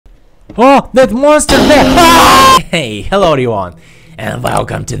Oh, that monster there! Ah! Hey, hello everyone, and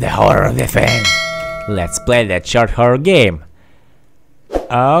welcome to the horror of the thing. Let's play that short horror game.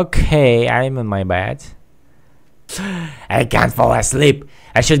 Okay, I'm in my bed. I can't fall asleep.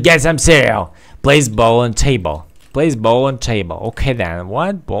 I should get some cereal. Place ball on table. Place ball on table. Okay then,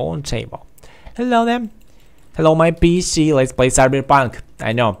 what? Ball on table. Hello then. Hello my PC. Let's play Cyberpunk.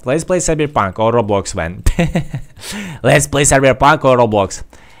 I know. Let's play Cyberpunk or Roblox then. Let's play Cyberpunk or Roblox.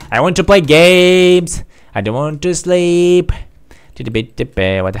 I want to play games. I don't want to sleep. What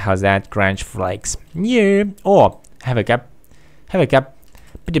the hell is that? Crunch flakes. Yeah. Oh, have a cup. Have a cup.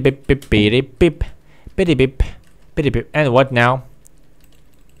 And what now?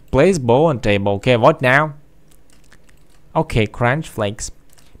 Place ball on table. Okay, what now? Okay, crunch flakes.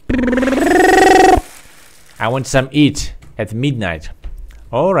 I want some eat at midnight.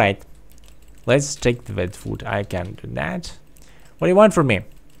 Alright. Let's take the vet food. I can do that. What do you want from me?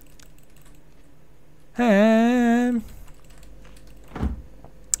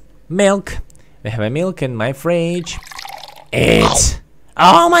 Milk. We have a milk in my fridge. Eat.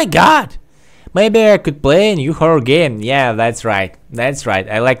 Oh my god. Maybe I could play a new horror game. Yeah, that's right. That's right.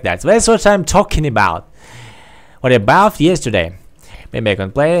 I like that. That's what I'm talking about. What about yesterday? Maybe I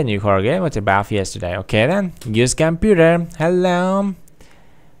can play a new horror game. What about yesterday? Okay then. Use computer. Hello.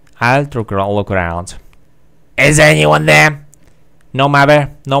 I'll look around. Is anyone there? No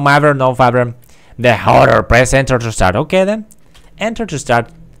mother. No mother. No father. The horror. Press enter to start. Okay then. Enter to start.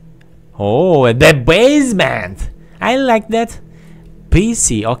 Oh, the basement. I like that.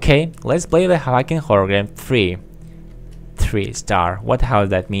 PC. Okay. Let's play the fucking horror game. 3 star. What the hell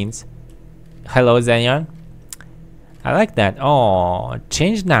that means? Hello, Zenyon. I like that. Oh,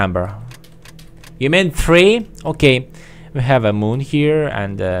 change number. You mean 3? Okay. We have a moon here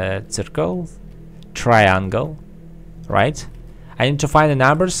and a circle, triangle, right? I need to find the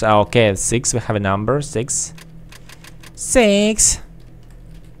numbers. Okay, 6. We have a number 6. 6.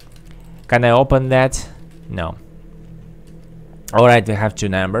 Can I open that? No. All right, we have 2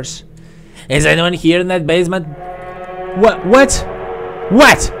 numbers. Is anyone here in that basement? What? What?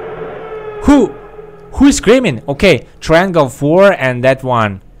 What? Who is screaming? Okay, triangle 4 and that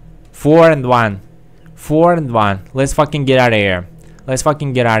one. 4 and 1. 4 and 1. Let's fucking get out of here. Let's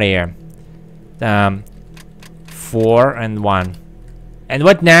fucking get out of here. 4 and 1. And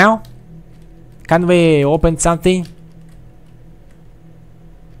what now? Can we open something?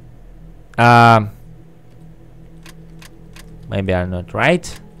 Maybe I'm not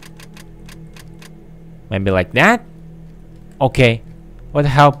right. Maybe like that. Okay. What the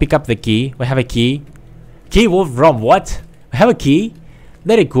hell? Pick up the key. We have a key. Key from what? We have a key.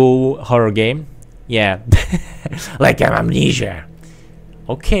 Very cool horror game. Yeah. Like an amnesia.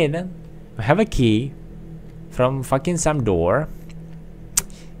 Okay then. We have a key from fucking some door.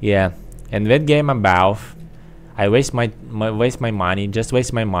 Yeah. And that game about I waste my money. Just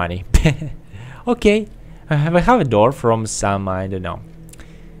waste my money. Okay. I have a door from some, I don't know.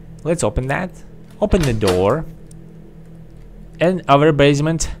 Let's open that. Open the door. And our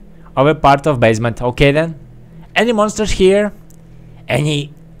basement. Our part of basement. Okay then. Any monsters here?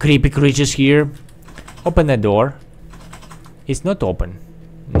 Any creepy creatures here? Open the door. It's not open.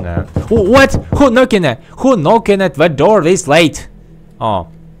 No. Oh, what? Who knocking at? Who knocking at the door this late? Oh.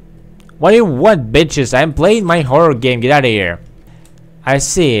 What do you want, bitches? I'm playing my horror game. Get out of here. I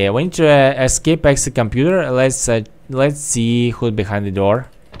see. We need to escape exit computer. Let's see who's behind the door.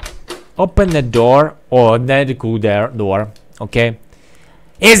 Open the door. Oh, that's a cool door. Okay.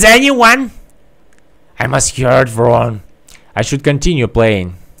 Is anyone? I must hear it from. I should continue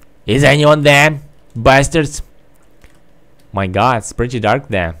playing. Is anyone there? Bastards. My god, it's pretty dark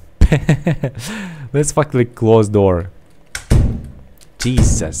there. Let's fucking close door.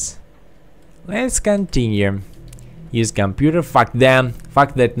 Jesus. Let's continue. Use computer. Fuck them.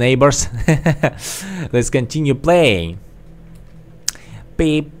 Fuck that neighbors. Let's continue playing.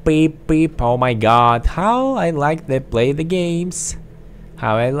 Beep, beep, beep. Oh my god. How I like to play the games.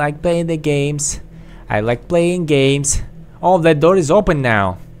 How I like playing the games. I like playing games. Oh, that door is open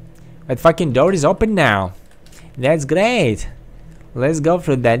now. That fucking door is open now. That's great. Let's go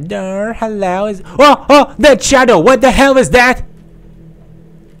through that door. Hello. Oh, that shadow. What the hell is that?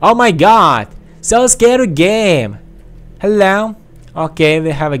 Oh my god. So scary game. Hello. Okay,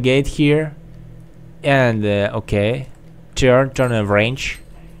 we have a gate here. And, okay. Turn a range.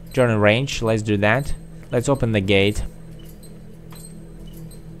 Turn a range. Let's do that. Let's open the gate.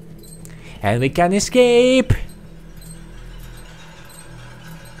 And we can escape.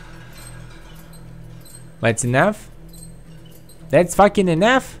 That's enough. That's fucking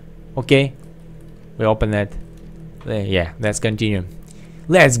enough. Okay. We open that. Yeah, let's continue.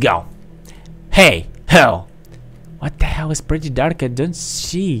 Let's go. Hey, hell. What the hell is pretty dark? I don't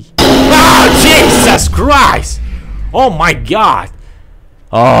see. Oh, Jesus Christ! Oh my God!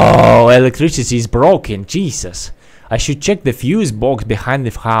 Oh, electricity is broken. Jesus. I should check the fuse box behind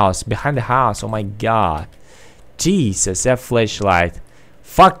the house. Behind the house. Oh my God. Jesus, that flashlight.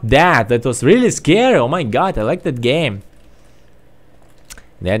 Fuck that. That was really scary. Oh my God. I like that game.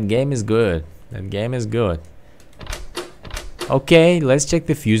 That game is good. That game is good. Okay, let's check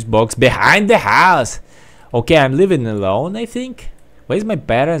the fuse box behind the house. Okay, I'm living alone, I think. Where's my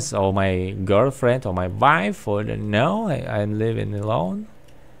parents or my girlfriend or my wife? Or no, I'm living alone.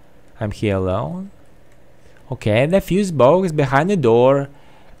 I'm here alone. Okay, the fuse box behind the door.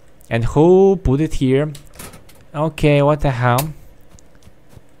 And who put it here? Okay, what the hell?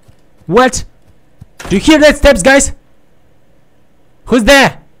 What? Do you hear that steps, guys? Who's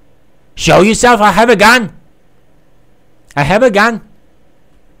there? Show yourself, I have a gun. I have a gun.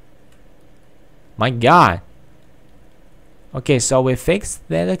 My God. Okay, so we fixed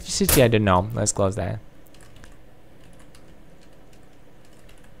the electricity. I don't know. Let's close that.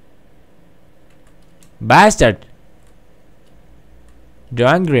 Bastard.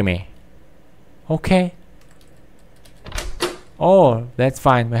 Don't angry me. Okay. Oh, that's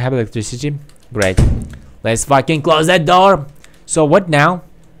fine. We have electricity. Great. Let's fucking close that door. So what now?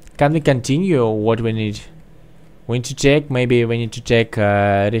 Can we continue? What we need? We need to check. Maybe we need to check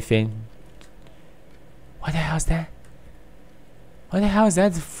everything. What the hell is that? What the hell is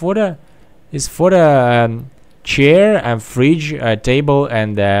that? For the is for the chair and fridge, table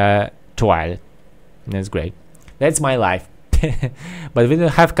and toilet. That's great. That's my life. But we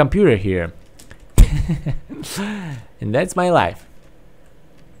don't have computer here. And that's my life.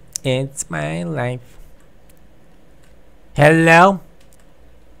 It's my life. Hello?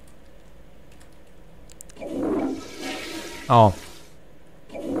 Oh.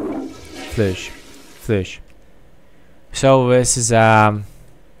 Flush. Flush. So this is a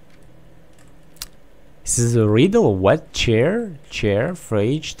riddle. What? Chair,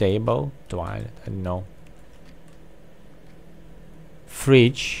 fridge, table, toilet. I don't know.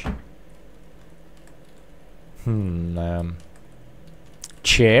 Fridge.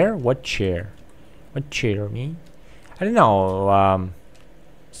 Chair. What chair? What chair mean? I don't know.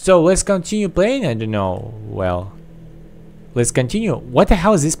 So let's continue playing. I don't know. Well, let's continue. What the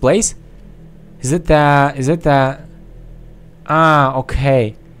hell is this place? Is it ah,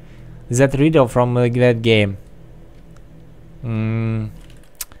 okay. Is that riddle from that game?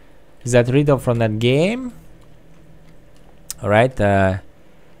 Is that riddle from that game? Alright,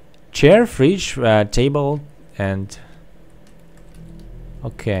 chair, fridge, table, and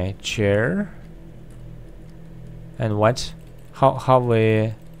okay, chair. And what? How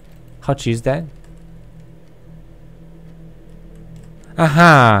choose that?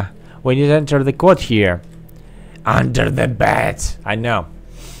 Aha! We need to enter the code here. Under the bed. I know.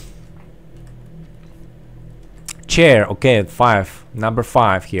 Chair. Okay, 5. Number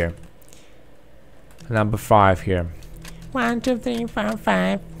 5 here. Number 5 here. 1, 2, 3, 4,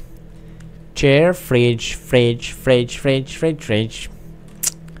 5. Chair, fridge.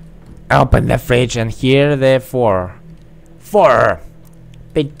 Open the fridge and here the 4. 4.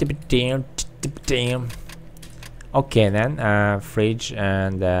 Okay then. Fridge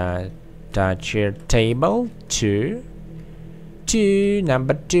and chair, table. 2.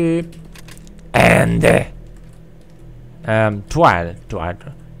 Number 2. And toilet. Or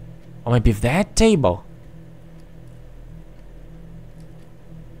maybe that table.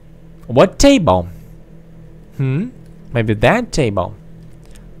 What table? Maybe that table.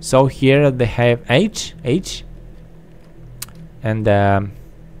 So here they have H and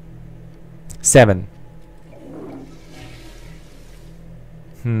 7.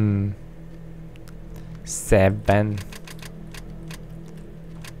 7.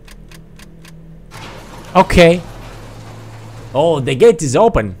 Okay. Oh, the gate is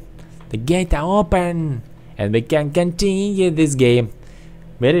open. The gate are open, and we can continue this game.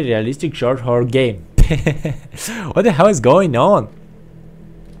 Very realistic short horror game. What the hell is going on?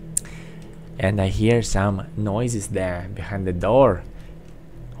 And I hear some noises there behind the door.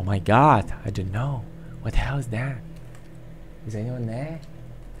 Oh my God, I don't know. What the hell is that? Is anyone there?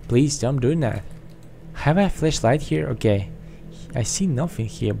 Please don't do that. Have I a flashlight here? Okay. I see nothing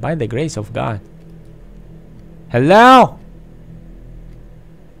here by the grace of God. Hello?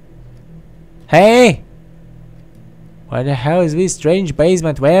 Hey! What the hell is this strange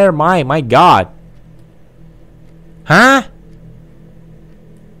basement? Where am I? My God! Huh?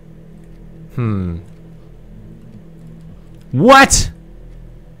 What?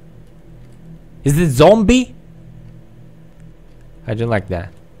 Is it zombie? I don't like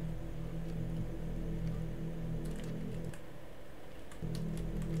that.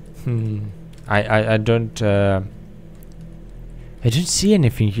 I don't see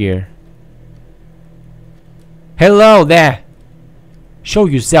anything here. Hello there. Show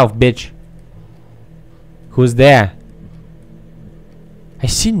yourself, bitch. Who's there? I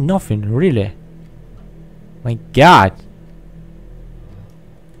see nothing, really. My God.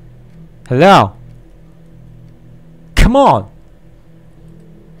 Hello. Come on.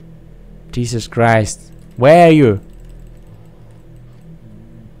 Jesus Christ. Where are you?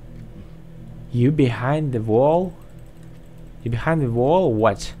 You behind the wall? You behind the wall?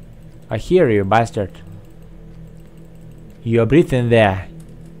 What? I hear you, bastard. You're breathing there.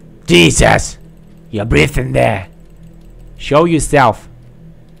 Jesus! You're breathing there. Show yourself.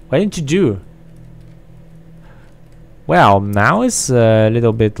 What did you do? Well, now it's a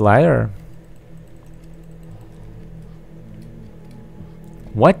little bit lighter.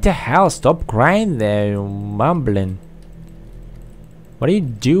 What the hell? Stop crying there, you mumbling. What are you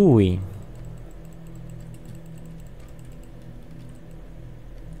doing?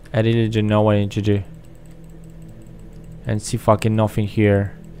 I really don't know what I need to do. And see fucking nothing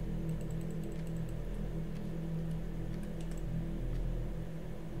here.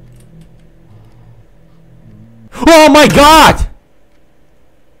 Oh my God!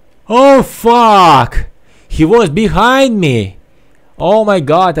 Oh fuck! He was behind me! Oh my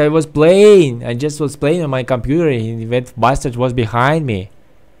God, I was playing. I just was playing on my computer and that bastard was behind me.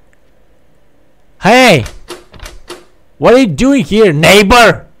 Hey! What are you doing here,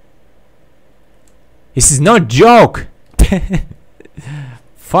 neighbor? This is no joke.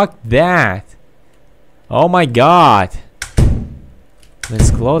 Fuck that. Oh my God.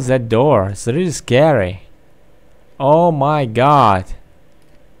 Let's close that door. It's really scary. Oh my God.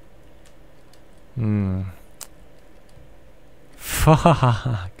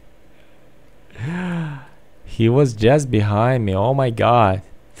 Fuck. He was just behind me. Oh my God.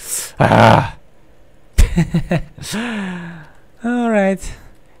 Ah. Alright.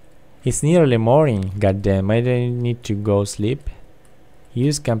 It's nearly morning. Goddamn, I need to go sleep.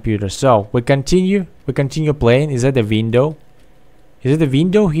 Use computer. So we continue. We continue playing. Is that the window? Is it the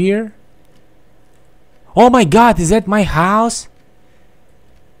window here? Oh my God, is that my house?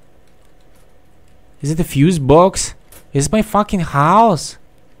 Is it the fuse box? Is it my fucking house?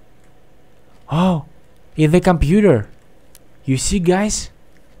 Oh, in the computer. You see, guys?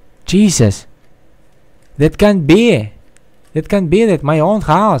 Jesus. That can't be. That can't be that my own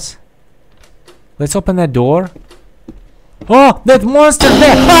house. Let's open that door. Oh, that monster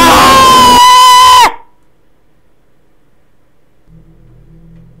there! Ah!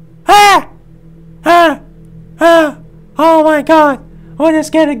 Ah! Ah! Ah! Oh my God! What a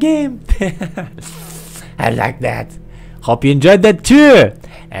scary game! I like that. Hope you enjoyed that too.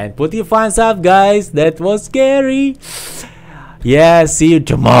 And put your thumbs up, guys. That was scary. Yeah, see you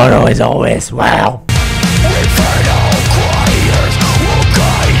tomorrow as always. Wow.